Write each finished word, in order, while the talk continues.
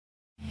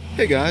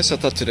Hey guys, I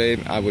thought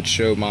today I would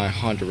show my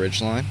Honda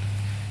Ridgeline.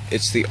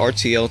 It's the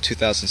RTL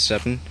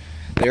 2007.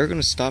 They are going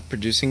to stop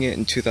producing it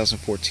in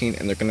 2014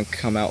 and they're going to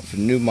come out with a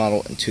new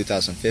model in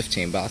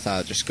 2015, but I thought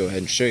I'd just go ahead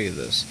and show you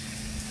this.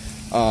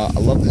 I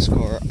love this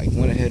car. I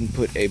went ahead and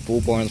put a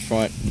bull bar in the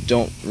front.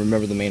 Don't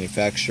remember the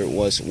manufacturer. It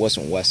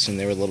wasn't Western.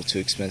 They were a little too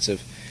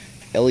expensive.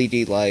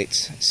 LED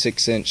lights,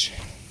 6-inch,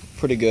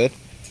 pretty good.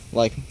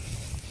 I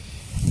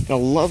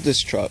love this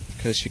truck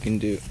because you can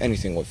do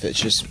anything with it. It's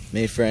just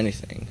made for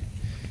anything.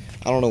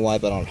 I don't know why,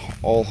 but on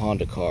all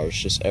Honda cars,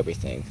 just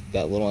everything.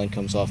 That little end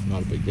comes off,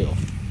 not a big deal.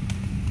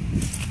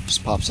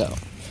 Just pops out.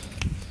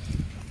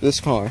 This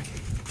car,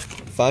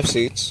 5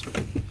 seats.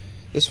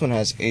 This one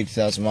has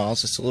 80,000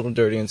 miles. It's a little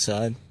dirty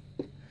inside.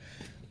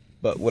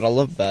 But what I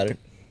love about it,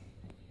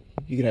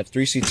 you can have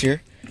 3 seats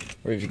here,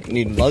 or if you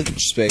need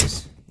luggage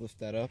space, lift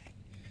that up.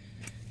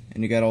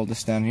 And you got all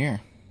this down here.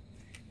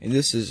 And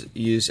this is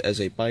used as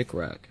a bike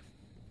rack.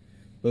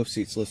 Both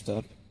seats lift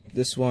up.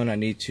 This one I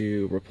need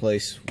to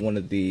replace one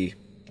of the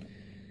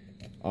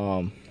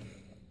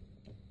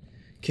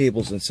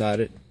cables inside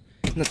it.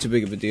 Not too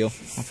big of a deal.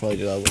 I'll probably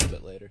do that a little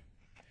bit later.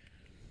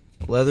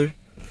 Leather.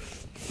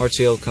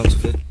 RTL comes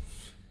with it.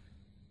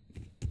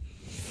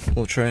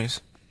 Little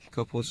trays.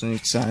 Couples on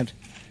each side.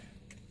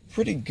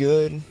 Pretty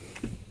good.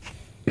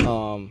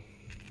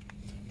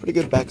 Pretty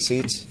good back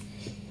seats.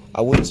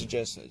 I wouldn't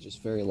suggest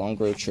just very long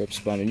road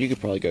trips, but I mean, you could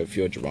probably go a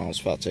few hundred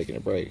miles without taking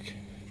a break.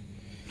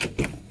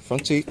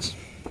 Front seats.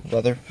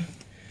 Leather,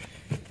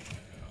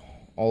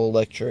 all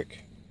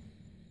electric.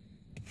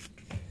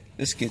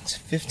 This gets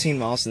 15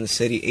 miles in the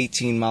city,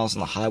 18 miles on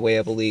the highway,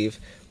 I believe.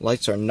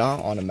 Lights are not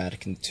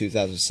automatic in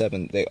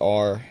 2007. They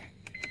are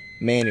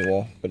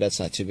manual, but that's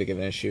not too big of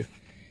an issue.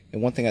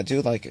 And one thing I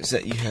do like is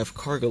that you have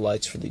cargo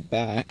lights for the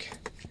back,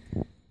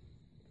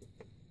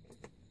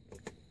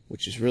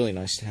 which is really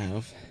nice to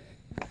have.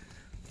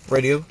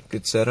 Radio,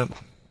 good setup.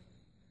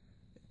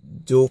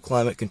 Dual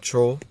climate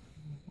control,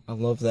 I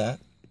love that.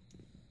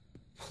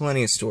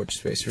 Plenty of storage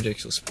space,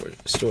 ridiculous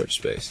storage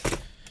space.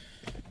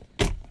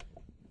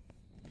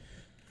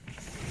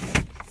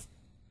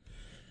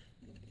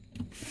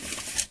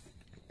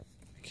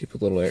 Keep a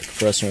little air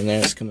compressor in there,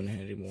 it's coming in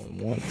handy more than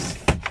once.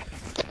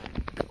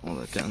 Put all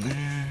that down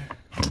there.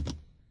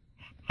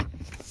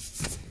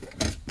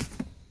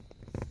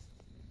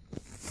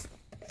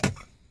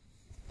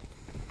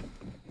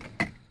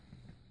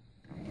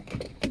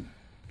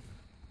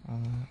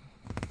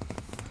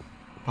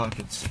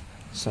 Pockets,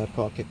 side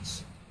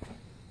pockets.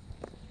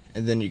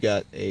 And then you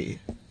got a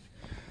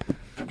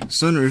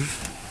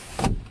sunroof,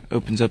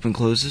 opens up and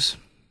closes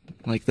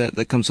like that.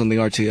 That comes on the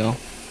RTL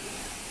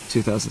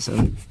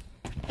 2007.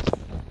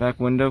 Back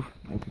window,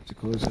 opens and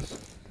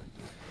closes.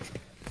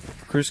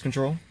 Cruise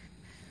control,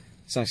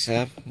 it's nice to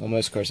have. Well,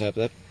 most cars have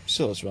that.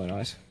 Still, it's really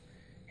nice.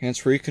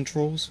 Hands-free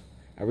controls.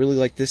 I really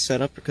like this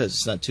setup because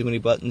it's not too many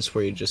buttons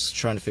where you're just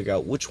trying to figure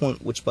out which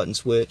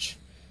button's which,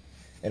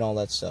 and all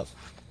that stuff.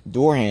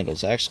 Door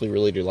handles, I actually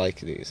really do like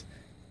these.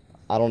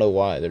 I don't know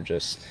why, they're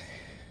just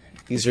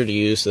easier to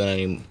use than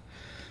any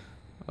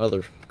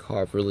other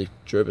car I've really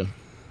driven.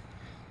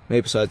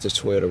 Maybe besides the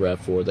Toyota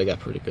RAV4, they got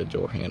pretty good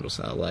door handles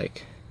that I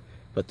like.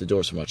 But the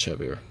doors are much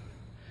heavier.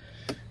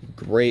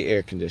 Great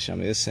air conditioning.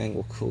 I mean, this thing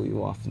will cool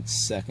you off in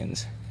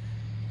seconds.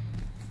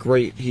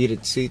 Great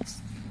heated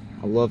seats.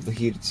 I love the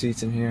heated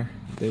seats in here.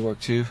 They work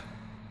too.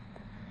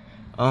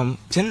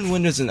 Tinted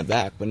windows in the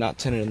back, but not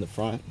tinted in the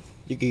front.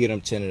 You could get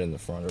them tinted in the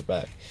front or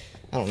back.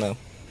 I don't know.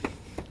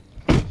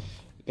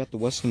 Got the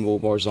Western bull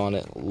bars on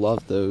it.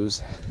 Love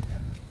those.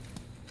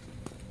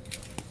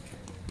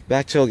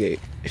 Back tailgate.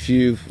 If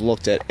you've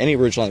looked at any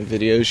Ridgeline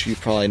videos, you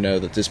probably know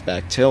that this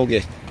back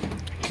tailgate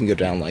can go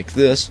down like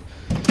this.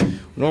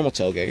 Normal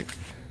tailgate.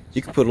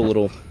 You could put a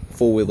little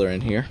four-wheeler in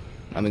here.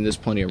 I mean, there's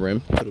plenty of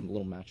room. Put a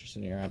little mattress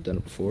in here. I've done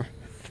it before.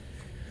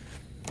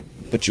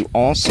 But you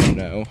also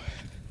know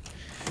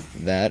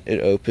that it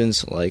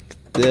opens like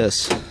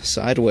this,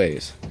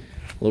 sideways.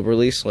 Little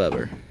release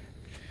lever.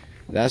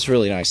 That's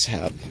really nice to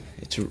have.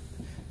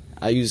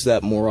 I use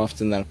that more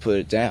often than I put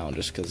it down,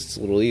 just because it's a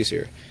little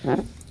easier.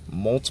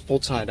 Multiple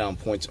tie-down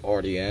points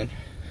already in.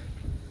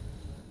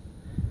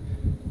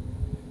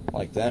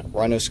 Like that.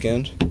 Rhino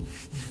skinned.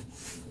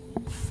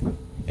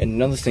 And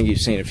another thing you've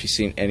seen if you've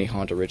seen any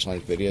Honda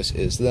Ridgeline videos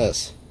is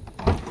this.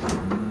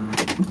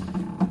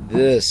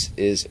 This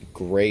is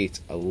great.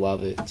 I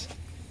love it.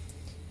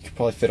 You could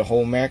probably fit a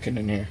whole American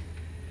in here.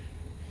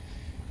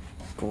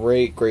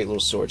 Great little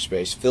storage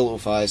space. Fill it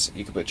with ice.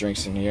 You can put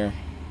drinks in here.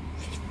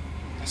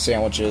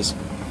 Sandwiches.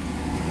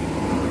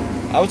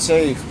 I would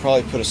say you could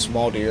probably put a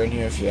small deer in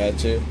here if you had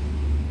to.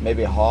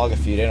 Maybe a hog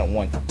if you didn't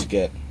want to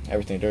get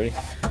everything dirty.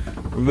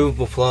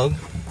 Removable plug.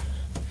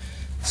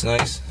 It's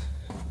nice.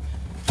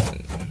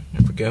 And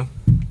there we go.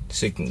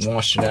 So you can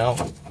wash it out.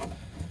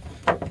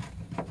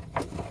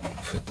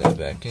 Put that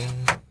back in.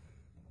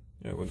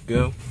 There we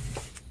go.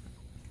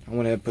 I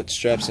went ahead and put the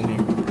straps in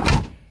here.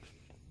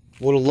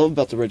 What I love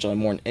about the Ridgeline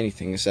more than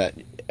anything is that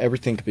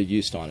everything can be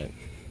used on it.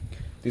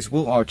 These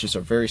wheel arches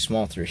are very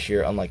small through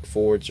here, unlike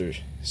Fords or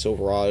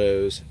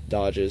Silverados,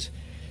 Dodges.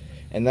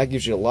 and that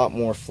gives you a lot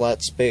more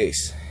flat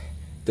space.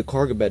 The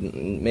cargo bed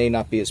may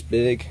not be as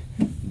big,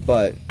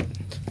 but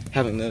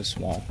having those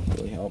small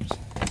really helps.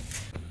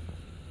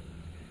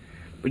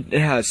 But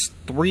it has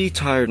 3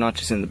 tire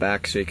notches in the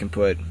back, so you can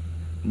put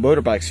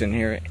motorbikes in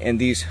here, and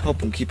these help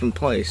them keep in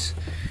place.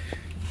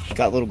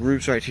 Got little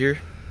grooves right here.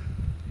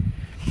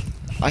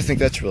 I think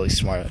that's a really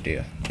smart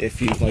idea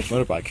if you like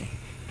motorbiking.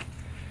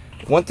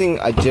 One thing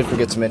I did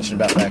forget to mention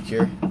about back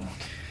here,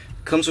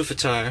 comes with a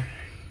tire.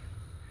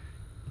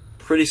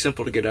 Pretty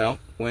simple to get out,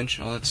 winch,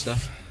 all that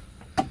stuff.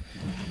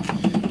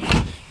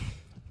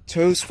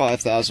 Tow's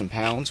 5,000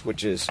 pounds,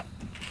 which is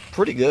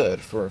pretty good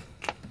for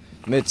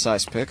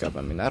mid-sized pickup.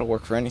 I mean, that'll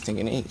work for anything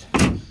you need.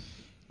 And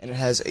it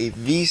has a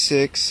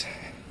V6,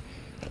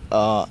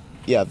 V6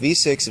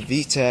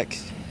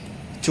 VTEC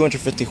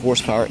 250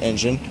 horsepower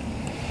engine,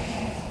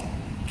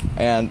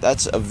 and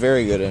that's a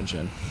very good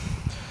engine.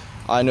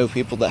 I know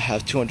people that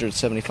have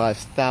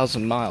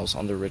 275,000 miles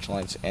on their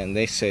Ridgelines, and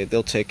they say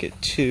they'll take it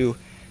to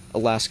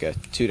Alaska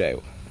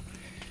today,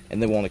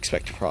 and they won't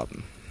expect a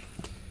problem.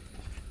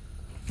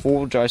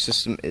 4-wheel drive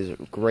system is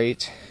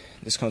great.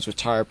 This comes with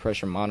tire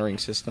pressure monitoring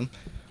system,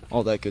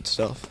 all that good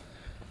stuff.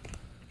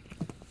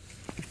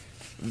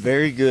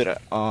 Very good.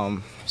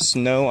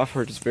 Snow, I've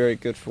heard, is very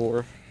good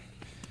for.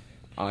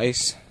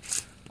 Ice,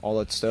 all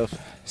that stuff.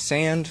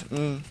 Sand,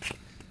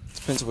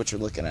 depends on what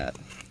you're looking at.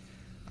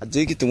 I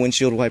did get the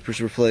windshield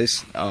wipers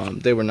replaced.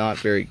 They were not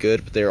very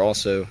good, but they're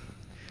also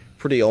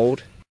pretty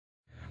old.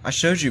 I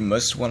showed you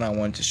most of what I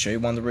wanted to show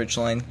you on the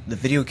Ridgeline. The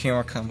video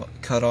camera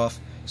cut off.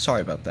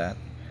 Sorry about that.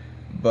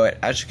 But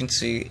as you can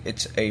see,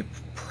 it's a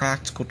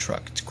practical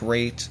truck. It's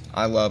great.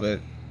 I love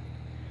it.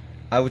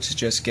 I would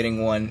suggest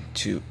getting one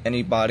to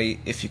anybody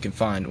if you can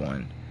find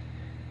one.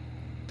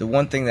 The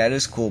one thing that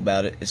is cool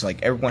about it is,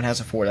 like, everyone has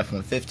a Ford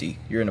F-150.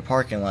 You're in a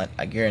parking lot,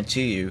 I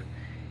guarantee you,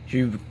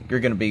 you're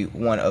going to be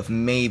one of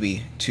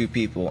maybe 2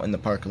 people in the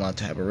parking lot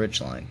to have a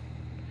Ridgeline.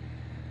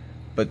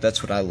 But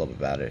that's what I love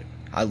about it.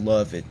 I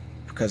love it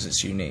because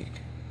it's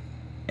unique,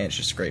 and it's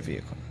just a great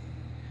vehicle.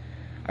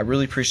 I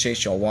really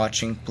appreciate y'all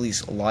watching.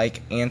 Please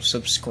like and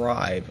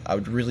subscribe. I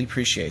would really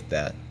appreciate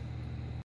that.